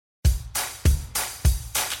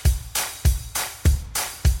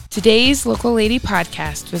Today's Local Lady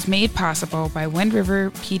podcast was made possible by Wind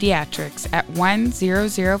River Pediatrics at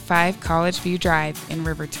 1005 College View Drive in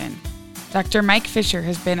Riverton. Dr. Mike Fisher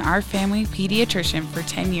has been our family pediatrician for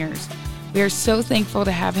 10 years. We are so thankful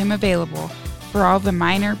to have him available for all the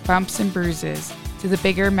minor bumps and bruises to the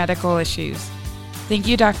bigger medical issues. Thank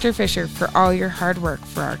you, Dr. Fisher, for all your hard work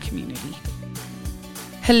for our community.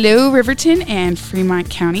 Hello, Riverton and Fremont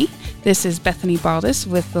County. This is Bethany Baldus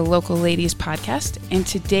with the Local Ladies podcast, and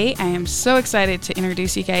today I am so excited to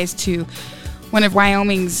introduce you guys to one of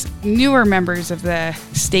Wyoming's newer members of the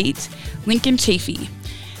state, Lincoln Chafee.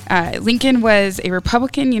 Lincoln was a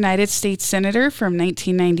Republican United States Senator from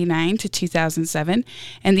 1999 to 2007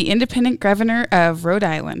 and the Independent Governor of Rhode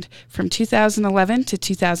Island from 2011 to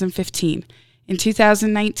 2015. In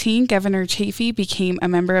 2019, Governor Chafee became a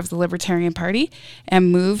member of the Libertarian Party and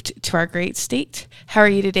moved to our great state. How are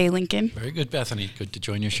you today, Lincoln? Very good, Bethany. Good to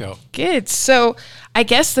join your show. Good. So I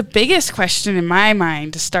guess the biggest question in my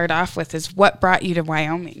mind to start off with is what brought you to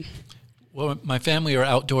Wyoming? Well, my family are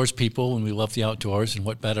outdoors people, and we love the outdoors, and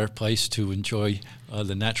what better place to enjoy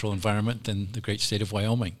the natural environment than the great state of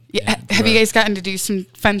Wyoming. Yeah. Have you guys gotten to do some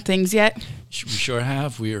fun things yet? We sure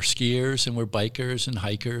have. We are skiers, and we're bikers and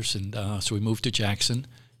hikers, and so we moved to Jackson,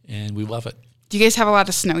 and we love it. Do you guys have a lot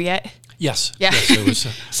of snow yet? Yes. Yeah. Yes, it was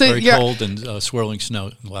So very cold and swirling snow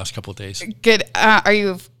in the last couple of days. Good. Are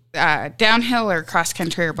you downhill or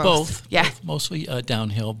cross-country or both? Both. Yeah. Both, mostly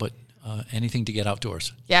downhill, but anything to get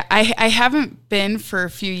outdoors. Yeah, I haven't been for a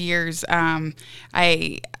few years.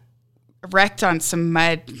 I wrecked on some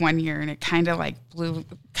mud one year, and it kind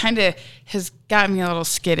of has got me a little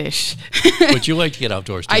skittish. But you like to get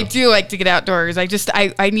outdoors, too. I do like to get outdoors.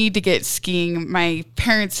 I need to get skiing. My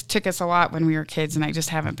parents took us a lot when we were kids, and I just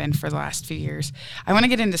haven't been for the last few years. I want to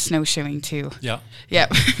get into snowshoeing, too. Yeah. Yep.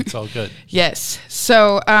 It's all good. Yes.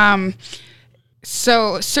 So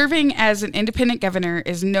serving as an independent governor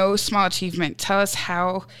is no small achievement. Tell us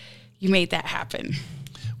how you made that happen.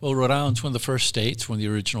 Well, Rhode Island's one of the first states, one of the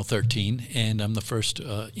original 13, and I'm the first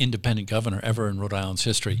independent governor ever in Rhode Island's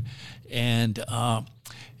history. And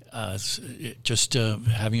just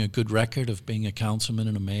having a good record of being a councilman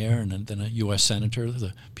and a mayor and then a U.S. senator,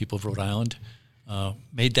 the people of Rhode Island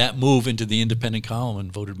made that move into the independent column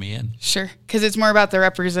and voted me in. Sure, because it's more about the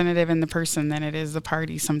representative and the person than it is the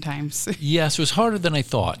party sometimes. Yes, it was harder than I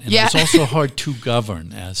thought. And Yeah. it was also hard to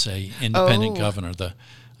govern as a independent governor.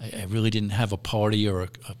 I really didn't have a party or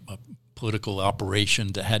a political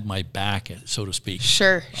operation that had my back, so to speak.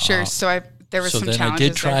 Sure. So there were some challenges. So then I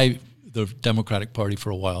did try the Democratic Party for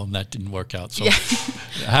a while, and that didn't work out. So Yeah.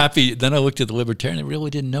 happy. Then I looked at the Libertarian. I really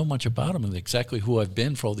didn't know much about them and exactly who I've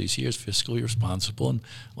been for all these years, fiscally responsible and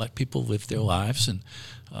let people live their lives and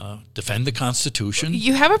defend the Constitution.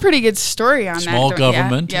 You have a pretty good story on Small that.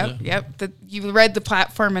 government. Yep. You read the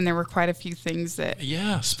platform, and there were quite a few things that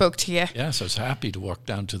spoke to you. Yes, I was happy to walk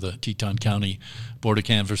down to the Teton County Board of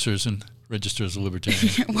Canvassers and register as a Libertarian.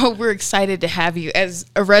 Well, we're excited to have you as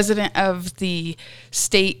a resident of the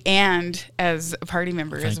state and as a party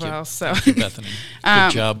member as well. So, Thank you, Bethany.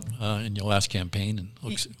 Good job in your last campaign, and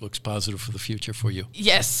looks positive for the future for you.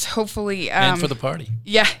 Yes, hopefully. And for the party.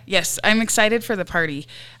 Yes. I'm excited for the party.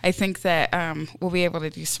 I think that we'll be able to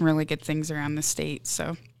do some really good things around the state.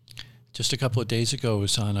 So. Just a couple of days ago, I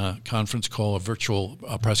was on a conference call, a virtual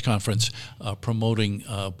press conference, promoting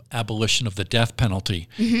abolition of the death penalty.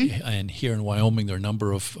 Mm-hmm. And here in Wyoming, there are a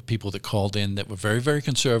number of people that called in that were very, very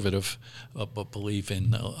conservative, but believe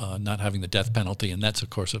in not having the death penalty. And that's, of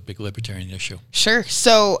course, a big libertarian issue. Sure.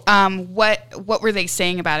 So what were they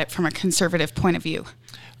saying about it from a conservative point of view?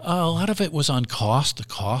 A lot of it was on the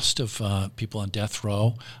cost of people on death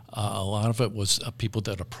row. A lot of it was people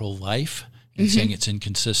that are pro-life. And saying it's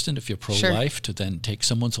inconsistent if you're pro-life to then take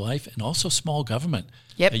someone's life, and also small government.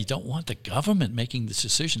 Yep. You don't want the government making this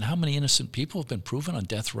decision. How many innocent people have been proven on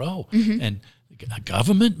death row? Mm-hmm. And a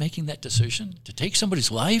government making that decision to take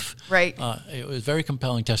somebody's life? Right. It was very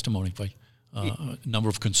compelling testimony by a number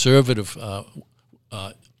of conservative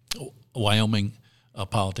Wyoming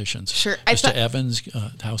politicians. Sure. Mr. Evans,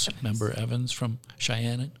 House Member Evans from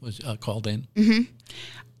Cheyenne was called in. Mm-hmm.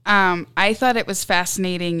 I thought it was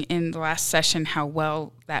fascinating in the last session how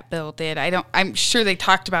well that bill did. I'm sure they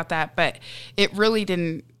talked about that, but it really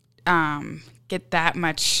didn't get that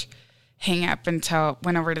much hang up until it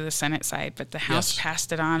went over to the Senate side. But the House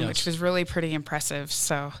passed it on, which was really pretty impressive.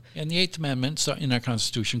 So, and the Eighth Amendment in our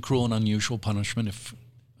Constitution, cruel and unusual punishment if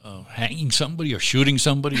hanging somebody or shooting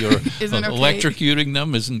somebody or electrocuting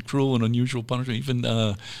them isn't cruel and unusual punishment. Even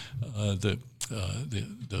the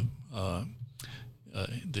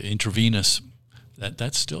intravenous,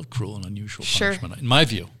 that's still cruel and unusual punishment, in my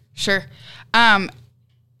view. Sure.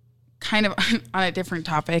 kind of on a different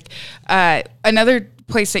topic, another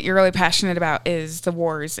place that you're really passionate about is the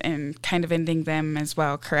wars and kind of ending them as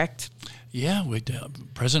well, correct? Yeah,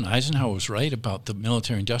 President Eisenhower was right about the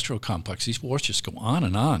military-industrial complex. These wars just go on.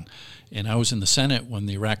 And I was in the Senate when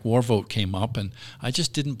the Iraq war vote came up, and I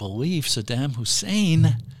just didn't believe Saddam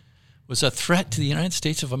Hussein was a threat to the United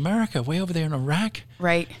States of America way over there in Iraq.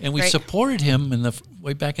 Right. And we supported him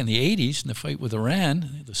way back in the 80s in the fight with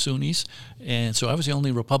Iran, the Sunnis. And so I was the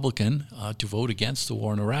only Republican to vote against the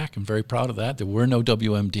war in Iraq. I'm very proud of that. There were no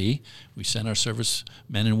WMD. We sent our service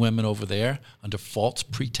men and women over there under false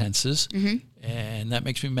pretenses, and that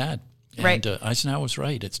makes me mad. Right. And Eisenhower was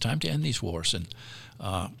right. It's time to end these wars. And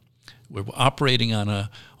we're operating on a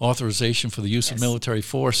authorization for the use of military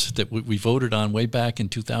force that we voted on way back in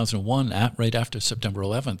 2001, right after September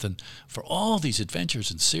 11th. And for all these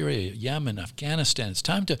adventures in Syria, Yemen, Afghanistan, it's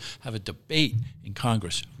time to have a debate in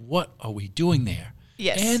Congress. What are we doing there?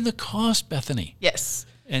 Yes. And the cost, Bethany. Yes.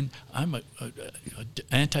 And I'm an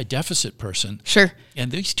anti-deficit person. Sure.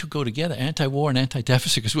 And these two go together, anti-war and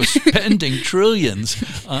anti-deficit, because we're spending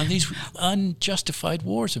trillions on these unjustified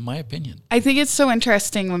wars, in my opinion. I think it's so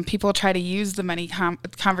interesting when people try to use the money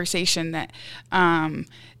conversation that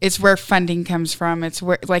it's where funding comes from. It's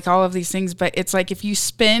where, like, all of these things. But it's like if you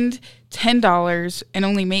spend $10 and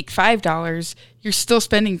only make $5, you're still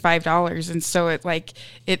spending $5. And so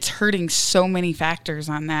it's hurting so many factors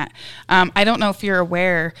on that. I don't know if you're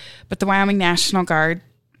aware, but the Wyoming National Guard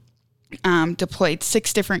deployed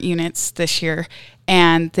 6 different units this year,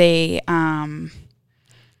 and they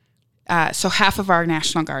so half of our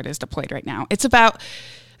National Guard is deployed right now. It's about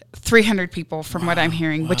 300 people from what I'm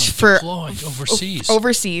hearing, which for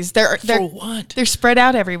overseas, they're for what? They're spread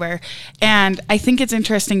out everywhere. And I think it's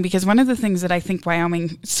interesting because one of the things that I think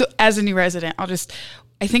Wyoming, so as a new resident,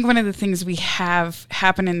 I think one of the things we have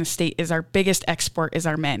happen in the state is our biggest export is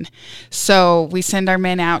our men. So we send our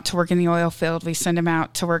men out to work in the oil field. We send them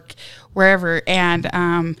out to work wherever. And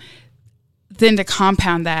then to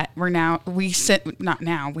compound that, we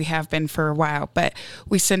have been for a while, but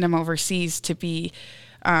we send them overseas to be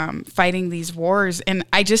fighting these wars. And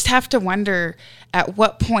I just have to wonder, at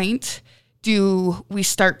what point do we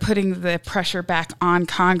start putting the pressure back on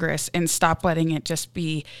Congress and stop letting it just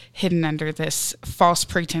be hidden under this false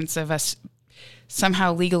pretense of us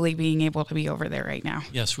somehow legally being able to be over there right now?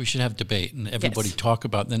 Yes, we should have debate and everybody talk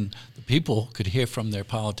about, then the people could hear from their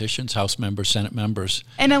politicians, House members, Senate members.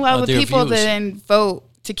 And allow the people views. to then vote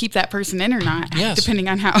to keep that person in or not, depending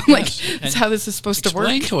on how that's how this is supposed to work.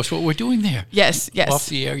 Explain to us what we're doing there. Yes. Off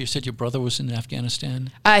the air, you said your brother was in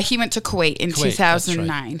Afghanistan? He went to Kuwait in 2009.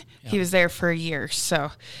 Right. Yeah. He was there for a year.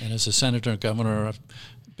 So. And as a senator and governor, I've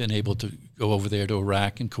been able to go over there to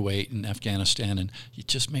Iraq and Kuwait and Afghanistan, and it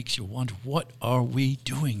just makes you wonder, what are we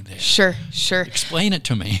doing there? Sure. Explain it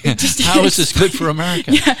to me. How is this good for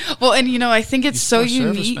America? Yeah. Well, and I think it's These so poor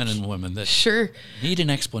unique. servicemen and women that need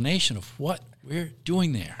an explanation of what we're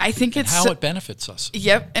doing there. I think it's how it benefits us.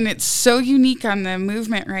 Yep, and it's so unique on the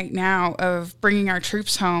movement right now of bringing our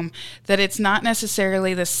troops home that it's not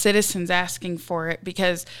necessarily the citizens asking for it,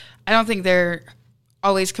 because I don't think they're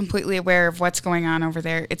always completely aware of what's going on over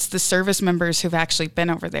there. It's the service members who've actually been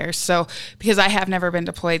over there. So because I have never been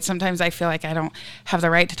deployed, sometimes I feel like I don't have the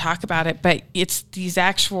right to talk about it, but it's these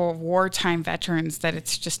actual wartime veterans that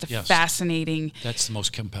it's just a fascinating. That's the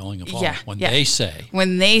most compelling of all. When they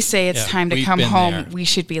say it's time to come home, we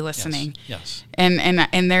should be listening. Yes. And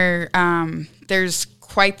there's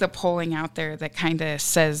quite the polling out there that kind of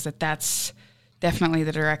says that that's definitely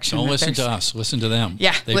the direction. Don't listen to us. Listen to them.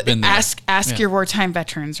 Yeah. They've been there. Ask your wartime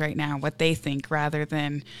veterans right now what they think, rather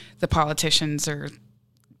than the politicians or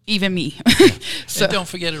even me. So, and don't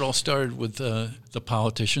forget, it all started with the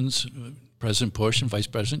politicians, President Bush and Vice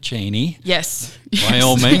President Cheney. Yes.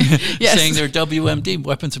 Wyoming, saying they're WMD,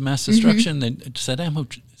 weapons of mass destruction. And Saddam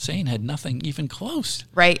Hussein had nothing even close.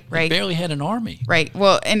 Right. He barely had an army. Right.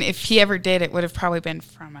 Well, and if he ever did, it would have probably been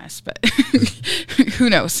from us. But who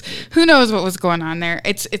knows? Who knows what was going on there?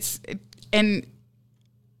 And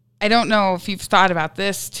I don't know if you've thought about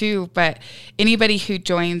this too, but anybody who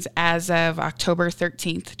joins as of October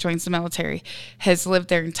 13th, joins the military, has lived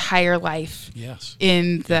their entire life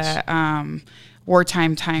in the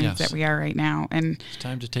wartime times that we are right now. And it's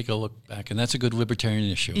time to take a look back, and that's a good libertarian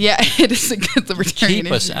issue. Yeah, it is a good libertarian issue.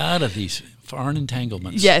 Keep us out of these foreign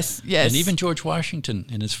entanglements. Yes. And even George Washington,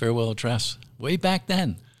 in his farewell address, way back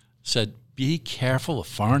then, said, be careful of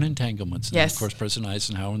foreign entanglements. And of course, President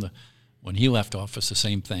Eisenhower, when he left office, the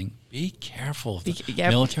same thing. Be careful of the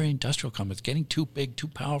military-industrial complex. It's getting too big, too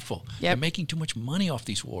powerful. They're making too much money off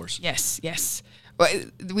these wars. Yes.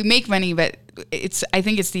 we make money, but I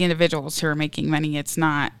think it's the individuals who are making money. It's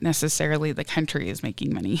not necessarily the country is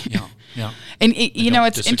making money. Yeah. And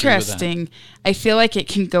it's interesting. I feel like it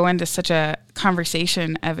can go into such a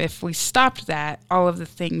conversation of if we stopped that, all of the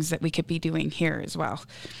things that we could be doing here as well.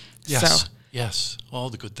 Yes. Yes, all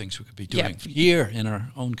the good things we could be doing here in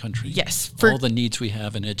our own country. Yes. All the needs we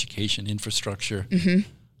have in education, infrastructure,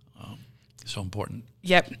 so important.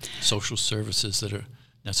 Yep. Social services that are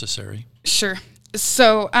necessary. Sure.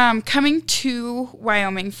 So coming to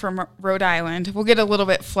Wyoming from Rhode Island, we'll get a little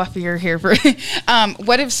bit fluffier here.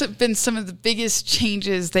 What have been some of the biggest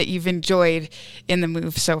changes that you've enjoyed in the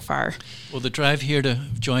move so far? Well, the drive here to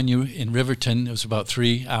join you in Riverton, it was about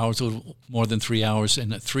 3 hours, a little more than 3 hours,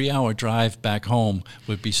 and a 3-hour drive back home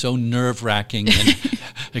would be so nerve-wracking and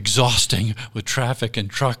exhausting with traffic and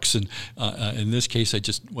trucks. And in this case, I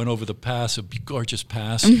just went over the pass, a gorgeous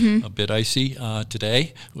pass, a bit icy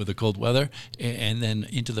today with the cold weather, and then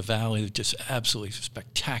into the valley, just absolutely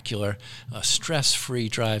spectacular, stress-free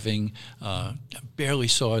driving. Barely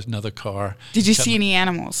saw another car. Did you see any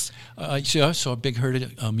animals? I saw a big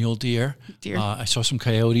herd of mule deer. I saw some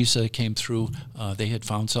coyotes that came through. They had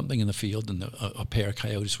found something in the field, and a pair of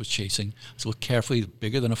coyotes was chasing. So look carefully,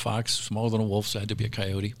 bigger than a fox, smaller than a wolf, so it had to be a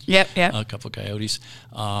coyote. Yep. A couple of coyotes.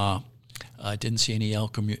 I didn't see any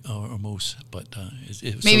elk or moose, but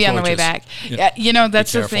it was maybe so on the way back. Yeah,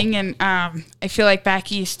 that's the thing. And I feel like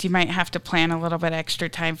back east, you might have to plan a little bit extra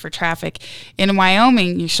time for traffic. In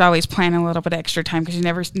Wyoming, you should always plan a little bit extra time because you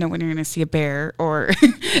never know when you're going to see a bear or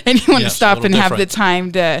anyone to stop and have the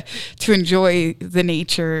time to enjoy the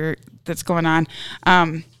nature that's going on.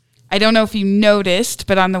 I don't know if you noticed,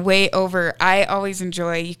 but on the way over, I always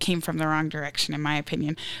enjoy, you came from the wrong direction in my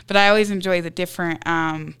opinion, but I always enjoy the different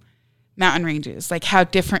mountain ranges, like how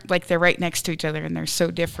different, like they're right next to each other and they're so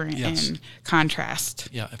different in contrast.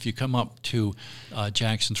 Yeah, if you come up to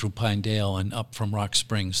Jackson through Pinedale and up from Rock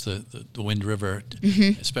Springs, the Wind River,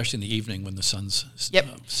 especially in the evening when the sun's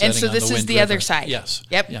setting and so this is the River. Other side. Yes.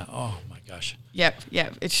 Yep. Yeah. Oh my gosh. Yep.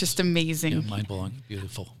 It's just amazing. Yeah, mind-blowing.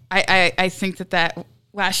 Beautiful. I think that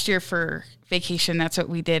last year for vacation, that's what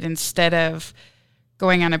we did. Instead of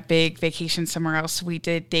going on a big vacation somewhere else, we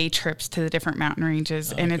did day trips to the different mountain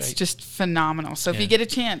ranges, and it's just phenomenal. So if you get a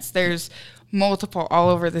chance, there's multiple all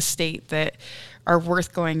over the state that are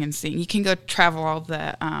worth going and seeing. You can go travel all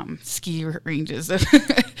the ski ranges.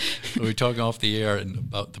 We were talking off the air and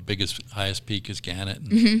about the highest peak is Gannett,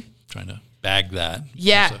 and trying to bag that.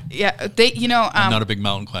 Yeah. I'm not a big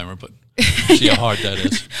mountain climber, but see how hard that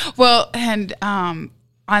is. Well, and on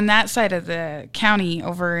that side of the county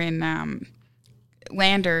over in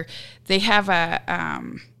Lander, they have a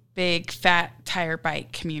big fat tire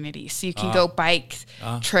bike community, so you can go bike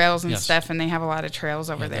trails and stuff, and they have a lot of trails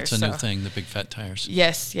over there. That's a new thing, the big fat tires.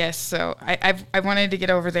 Yes. So I wanted to get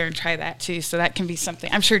over there and try that too. So that can be something.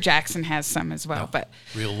 I'm sure Jackson has some as well, but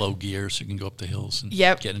real low gear, so you can go up the hills and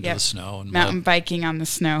get into the snow and mountain biking on the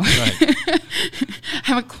snow. Right. I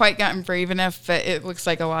haven't quite gotten brave enough, but it looks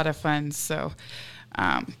like a lot of fun. So.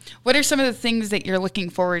 What are some of the things that you're looking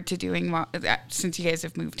forward to doing since you guys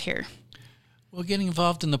have moved here? Well, getting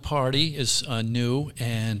involved in the party is new,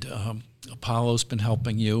 and Apollo's been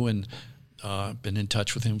helping you, and been in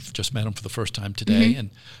touch with him, just met him for the first time today,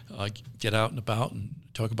 and get out and about and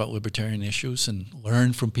talk about libertarian issues and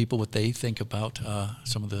learn from people what they think about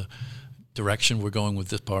some of the direction we're going with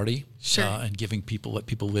this party. Sure. And let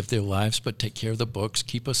people live their lives, but take care of the books,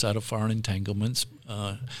 keep us out of foreign entanglements,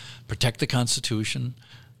 protect the Constitution.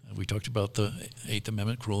 We talked about the 8th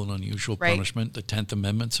Amendment, cruel and unusual punishment. The 10th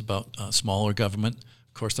Amendment's about smaller government.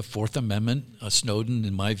 Of course, the 4th Amendment, Snowden,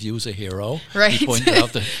 in my view, is a hero. Right. He pointed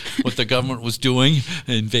out what the government was doing,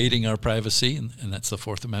 invading our privacy, and that's the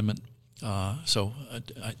 4th Amendment. So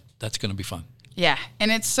that's going to be fun. Yeah,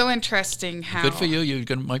 and it's so interesting how... Good for you. You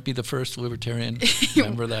might be the first libertarian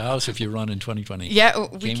member of the House if you run in 2020. Yeah,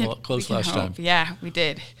 we came close last time. Yeah, we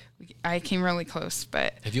did. I came really close,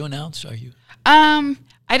 but... Have you announced? Are you?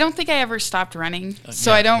 I don't think I ever stopped running,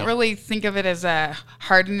 so I don't really think of it as a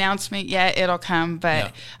hard announcement yet. It'll come,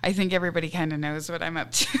 but I think everybody kind of knows what I'm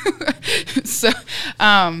up to. So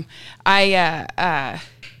I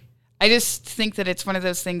just think that it's one of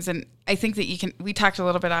those things, and I think that we talked a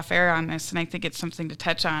little bit off air on this, and I think it's something to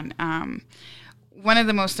touch on. One of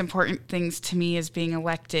the most important things to me as being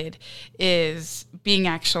elected is being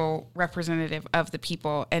actual representative of the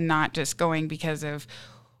people and not just going because of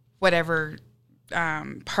whatever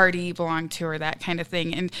party you belong to or that kind of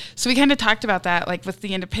thing. And so we kind of talked about that, like with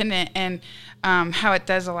the independent, and how it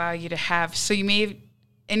does allow you to have, so you may,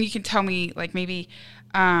 and you can tell me, like maybe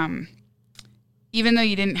even though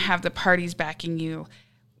you didn't have the parties backing you,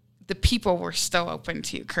 the people were still open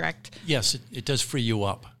to you, correct? Yes, it does free you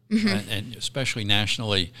up. And especially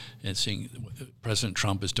nationally, and seeing President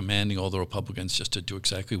Trump is demanding all the Republicans just to do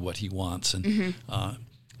exactly what he wants. And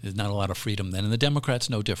there's not a lot of freedom then. And the Democrats,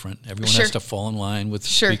 no different. Everyone has to fall in line with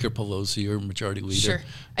Speaker Pelosi or Majority Leader. Sure.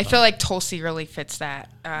 I feel like Tulsi really fits that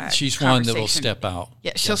She's one that will step out.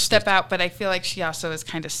 Yeah, she'll step out, but I feel like she also is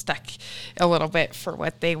kind of stuck a little bit for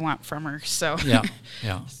what they want from her. So yeah.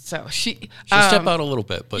 So she'll step out a little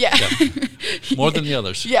bit, but more than the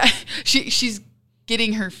others. Yeah, she's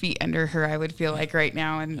getting her feet under her, I would feel like, right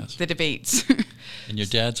now in the debates. And your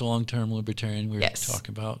dad's a long-term libertarian we were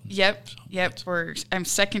talking about. Yep. I'm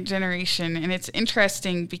second generation, and it's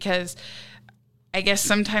interesting because I guess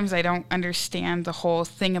sometimes I don't understand the whole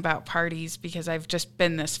thing about parties because I've just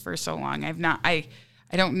been this for so long. I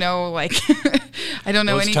don't know, like, I don't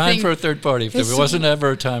know anything. It's time for a third party. If there wasn't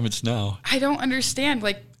ever a time, it's now. I don't understand,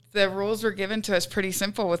 like, the rules were given to us pretty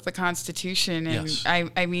simple with the Constitution, and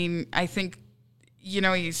I mean, I think,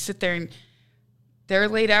 you sit there and they're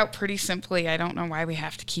laid out pretty simply. I don't know why we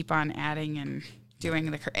have to keep on adding and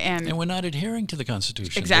doing and we're not adhering to the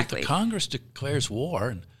Constitution. Exactly. The Congress declares war,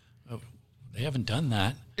 and they haven't done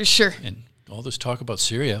that. Sure. And all this talk about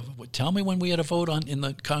Syria. Tell me when we had a vote in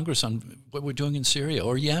the Congress on what we're doing in Syria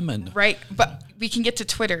or Yemen. Right, but we can get to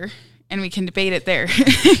Twitter and we can debate it there.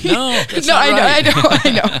 No, that's not right.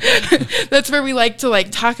 I know. That's where we like to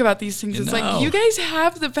talk about these things. It's like, you guys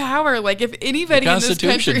have the power. Like, if anybody in this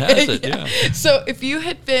country has it, yeah. So if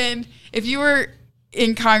you were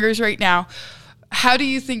in Congress right now, how do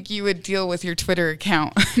you think you would deal with your Twitter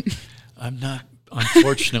account?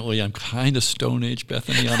 Unfortunately, I'm kind of Stone Age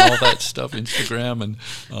Bethany on all that stuff, Instagram,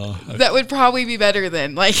 and that would probably be better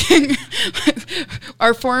then. Like,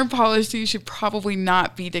 our foreign policy should probably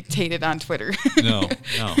not be dictated on Twitter. No.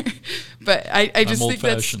 But I just think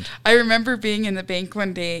old-fashioned. I remember being in the bank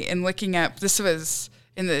one day and looking up. This was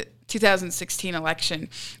in the 2016 election,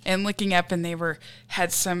 and looking up, and they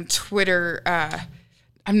had some Twitter.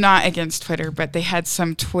 I'm not against Twitter, but they had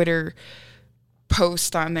some Twitter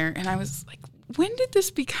post on there, and I was like, when did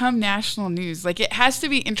this become national news? Like, it has to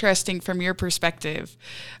be interesting from your perspective,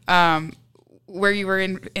 where you were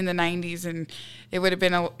in the 90s, and it would have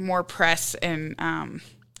been more press, and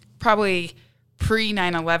probably pre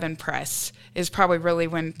 9/11 press is probably really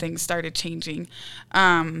when things started changing.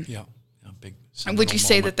 Big. Would you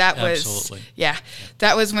say moment. that was? Absolutely. Yeah,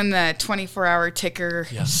 that was when the 24-hour ticker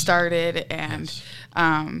started, and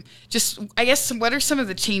just, I guess, what are some of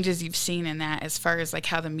the changes you've seen in that as far as like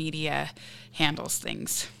how the media handles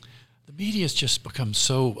things? The media has just become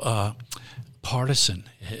so partisan.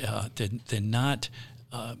 They're not.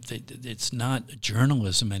 It's not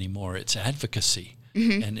journalism anymore. It's advocacy,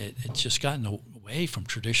 and it's just gotten away from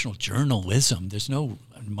traditional journalism. There's no,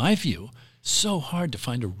 in my view, so hard to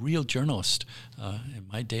find a real journalist. In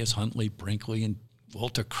my day, it was Huntley, Brinkley, and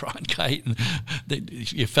Walter Cronkite, and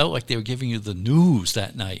you felt like they were giving you the news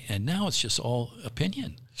that night. And now it's just all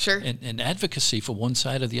opinion, and advocacy for one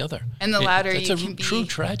side or the other. And the louder you can be, it's a true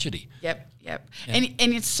tragedy. Yep. And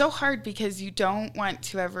it's so hard because you don't want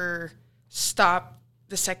to ever stop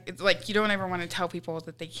you don't ever want to tell people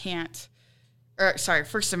that they can't.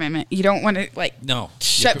 First Amendment. You don't want to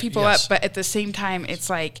shut people up, but at the same time, it's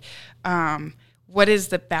like, what is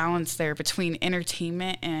the balance there between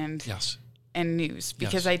entertainment and news?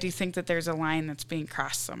 Because I do think that there's a line that's being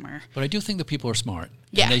crossed somewhere. But I do think that people are smart.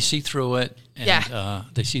 Yeah. And they see through it, and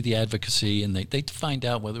they see the advocacy, and they find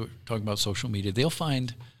out, whether we're talking about social media, they'll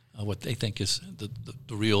find what they think is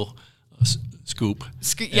the real scoop,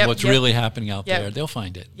 and what's really happening out there. They'll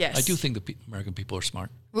find it. Yes. I do think the American people are smart.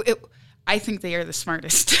 I think they are the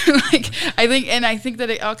smartest. I think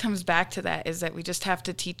that it all comes back to that, is that we just have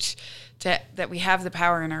to teach that we have the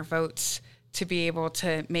power in our votes to be able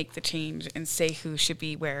to make the change and say who should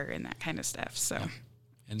be where and that kind of stuff. So,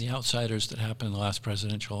 and the outsiders that happened in the last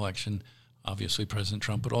presidential election, obviously President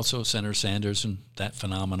Trump, but also Senator Sanders and that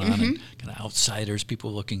phenomenon, and kind of outsiders,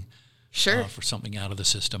 people looking for something out of the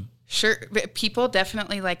system. Sure. People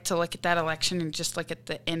definitely like to look at that election and just look at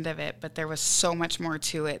the end of it, but there was so much more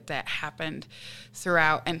to it that happened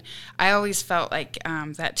throughout. And I always felt like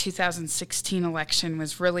that 2016 election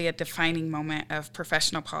was really a defining moment of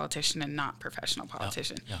professional politician and not professional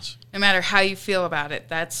politician. Yes. No matter how you feel about it,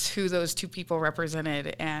 that's who those two people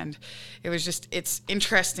represented. And it was just, it's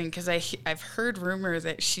interesting because I've heard rumor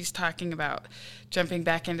that she's talking about jumping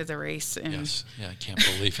back into the race. And I can't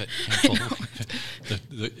believe it.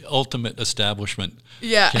 The ultimate establishment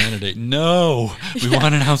candidate. No, we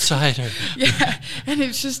want an outsider. And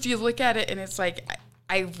it's just, you look at it and it's like,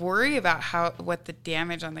 I worry about what the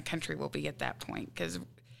damage on the country will be at that point, because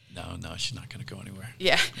No, she's not going to go anywhere.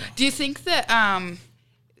 Yeah. No. Do you think that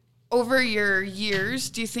over your years,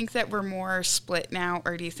 do you think that we're more split now,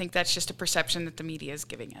 or do you think that's just a perception that the media is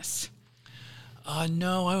giving us?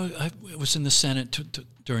 No, I was in the Senate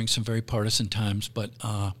during some very partisan times, but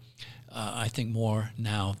I think more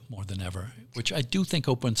now more than ever, which I do think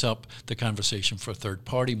opens up the conversation for a third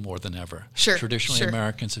party more than ever. Sure. Traditionally,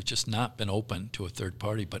 Americans have just not been open to a third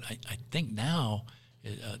party, but I think now,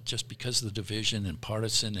 just because of the division and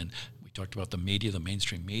partisan, and we talked about the media, the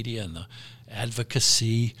mainstream media, and the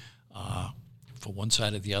advocacy for one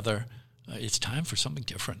side or the other, it's time for something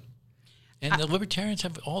different. And the libertarians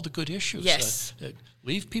have all the good issues. Yes.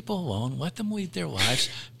 Leave people alone, let them lead their lives,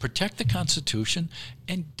 protect the Constitution,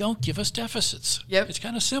 and don't give us deficits. Yep. It's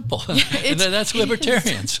kind of simple. And that's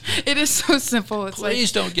libertarians. It is so simple. It's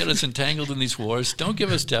Please don't get us entangled in these wars. Don't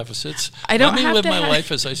give us deficits. Let me live my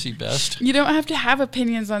life as I see best. You don't have to have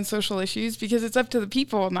opinions on social issues because it's up to the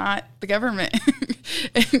people, not the government.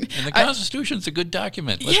 and the Constitution's a good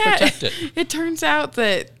document. Let's protect it. It turns out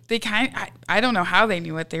that they I don't know how they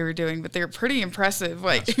knew what they were doing, but they're pretty impressive.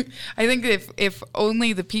 Like, yes. I think if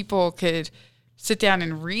only the people could sit down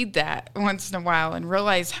and read that once in a while and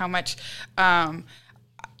realize how much,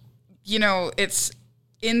 it's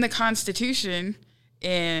in the Constitution,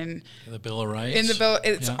 in the Bill of Rights, in the bill,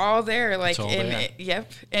 it's all there. Like,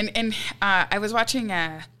 yep. And I was watching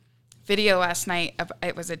a video last night.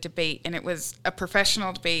 It was a debate, and it was a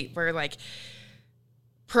professional debate where like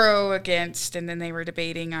pro, against, and then they were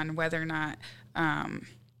debating on whether or not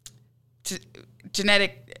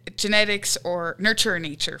genetics or nurture or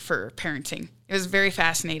nature for parenting. It was very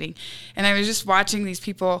fascinating. And I was just watching these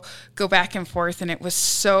people go back and forth, and it was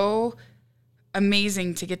so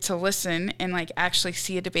amazing to get to listen and like actually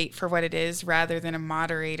see a debate for what it is rather than a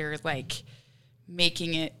moderator like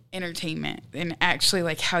making it entertainment, and actually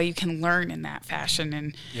like how you can learn in that fashion.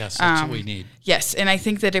 And yes, that's what we need. Yes, and I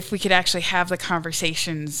think that if we could actually have the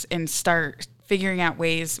conversations and start figuring out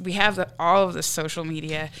ways, we have all of the social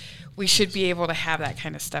media, we should be able to have that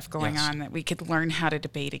kind of stuff going on, that we could learn how to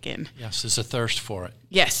debate again. Yes, there's a thirst for it.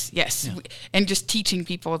 Yes. Yeah. And just teaching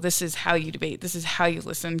people, this is how you debate, this is how you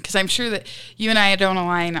listen. Because I'm sure that you and I don't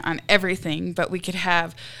align on everything, but we could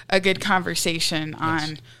have a good conversation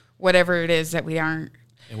on whatever it is that we aren't.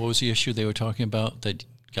 And what was the issue they were talking about that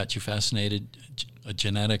got you fascinated?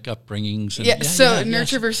 Genetic upbringings. And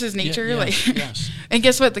nurture versus nature. Yes. And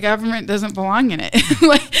guess what? The government doesn't belong in it.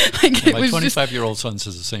 My 25-year-old son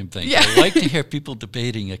says the same thing. Yeah. I like to hear people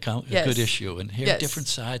debating a good issue and hear different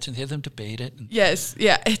sides and hear them debate it. And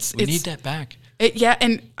we need that back.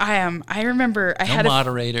 And I remember I had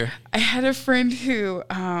moderator. I had a friend who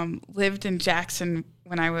lived in Jackson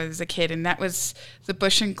when I was a kid, and that was the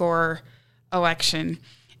Bush and Gore election.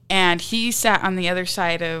 And he sat on the other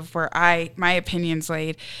side of where my opinions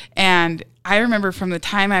laid. And I remember from the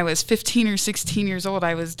time I was 15 or 16 years old,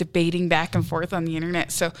 I was debating back and forth on the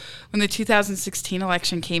internet. So when the 2016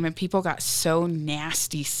 election came and people got so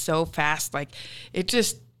nasty so fast, like it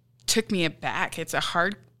just took me aback. It's a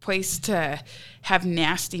hard place to have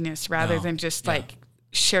nastiness rather than just like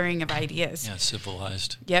sharing of ideas. Yeah,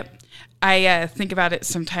 civilized. Yep. I think about it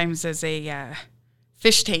sometimes as a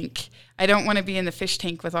fish tank. I don't want to be in the fish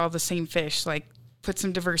tank with all the same fish. Like, put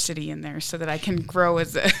some diversity in there so that I can grow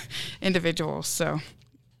as an individual. So,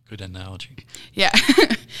 good analogy. Yeah.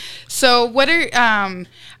 So, what are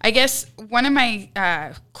I guess one of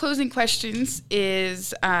my closing questions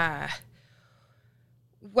is,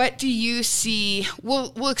 what do you see?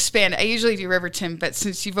 We'll expand. I usually do Riverton, but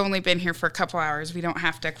since you've only been here for a couple hours, we don't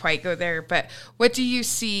have to quite go there. But what do you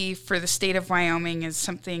see for the state of Wyoming as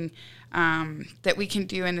something that we can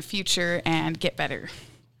do in the future and get better?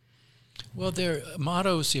 Well, their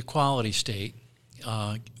motto is the equality state,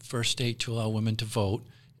 first state to allow women to vote.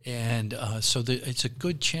 And so it's a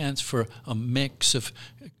good chance for a mix of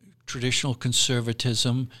traditional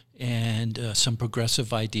conservatism and some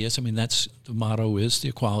progressive ideas. I mean, that's the motto is the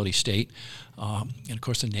equality state. And, of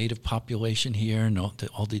course, the native population here and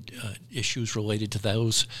all the issues related to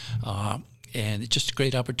those. And it's just a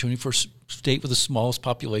great opportunity for a state with the smallest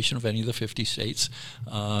population of any of the 50 states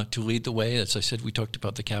to lead the way. As I said, we talked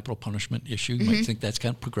about the capital punishment issue. You might think that's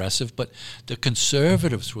kind of progressive, but the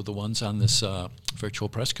conservatives were the ones on this virtual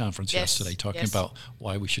press conference yesterday talking about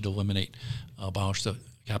why we should abolish the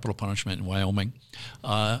capital punishment in Wyoming.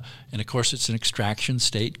 And, of course, it's an extraction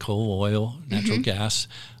state, coal, oil, natural gas.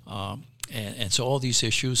 And so all these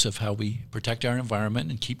issues of how we protect our environment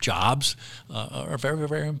and keep jobs are very,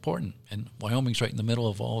 very important. And Wyoming's right in the middle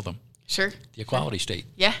of all of them. Sure. The equality state.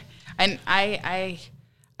 Yeah. And I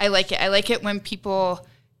like it. I like it when people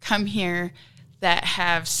come here that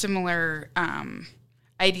have similar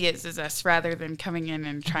ideas as us rather than coming in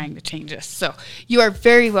and trying to change us. So you are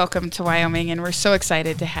very welcome to Wyoming, and we're so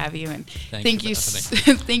excited to have you. And thank you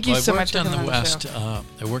thank you so much for coming on the West.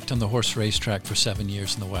 I worked on the horse racetrack for 7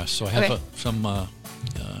 years in the West, so I have some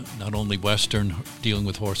not only Western dealing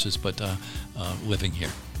with horses, but living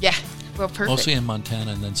here. Yeah, well, perfect. Mostly in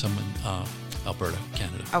Montana and then some in Alberta,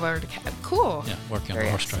 Canada. Cool. Yeah, working on the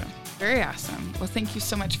horse track. Very awesome. Well, thank you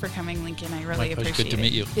so much for coming, Lincoln. I really appreciate it. Good to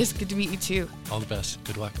meet you. It's good to meet you too. All the best.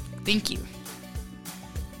 Good luck. Thank you.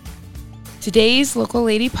 Today's Local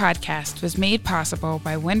Lady podcast was made possible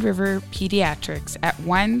by Wind River Pediatrics at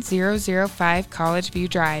 1005 College View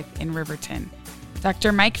Drive in Riverton.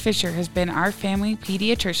 Dr. Mike Fisher has been our family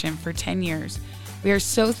pediatrician for 10 years. We are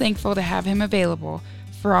so thankful to have him available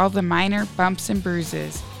for all the minor bumps and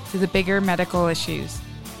bruises to the bigger medical issues.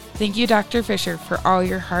 Thank you, Dr. Fisher, for all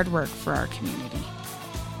your hard work for our community.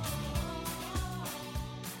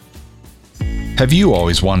 Have you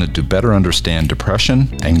always wanted to better understand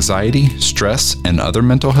depression, anxiety, stress, and other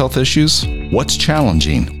mental health issues? What's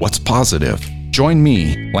challenging? What's positive? Join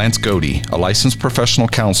me, Lance Godey, a licensed professional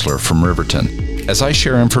counselor from Riverton, as I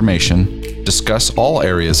share information, discuss all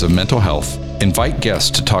areas of mental health, invite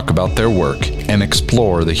guests to talk about their work, and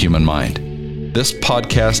explore the human mind. This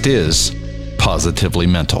podcast is Positively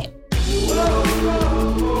Mental.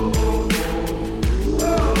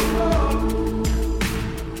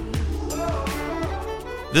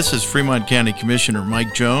 This is Fremont County Commissioner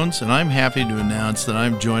Mike Jones, and I'm happy to announce that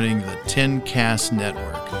I'm joining the 10Cast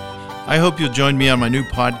Network. I hope you'll join me on my new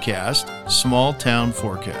podcast, Small Town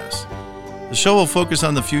Forecast. The show will focus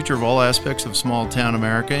on the future of all aspects of small town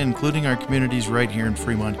America, including our communities right here in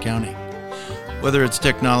Fremont County. Whether it's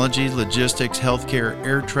technology, logistics, healthcare,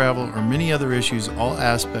 air travel, or many other issues, all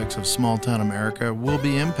aspects of small town America will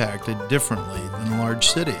be impacted differently than large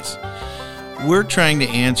cities. We're trying to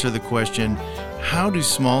answer the question, how do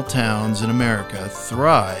small towns in America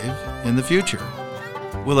thrive in the future?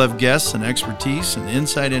 We'll have guests and expertise and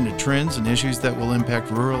insight into trends and issues that will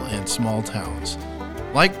impact rural and small towns.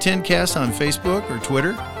 Like 10Cast on Facebook or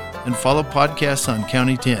Twitter, and follow podcasts on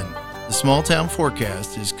County 10. The Small Town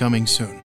Forecast is coming soon.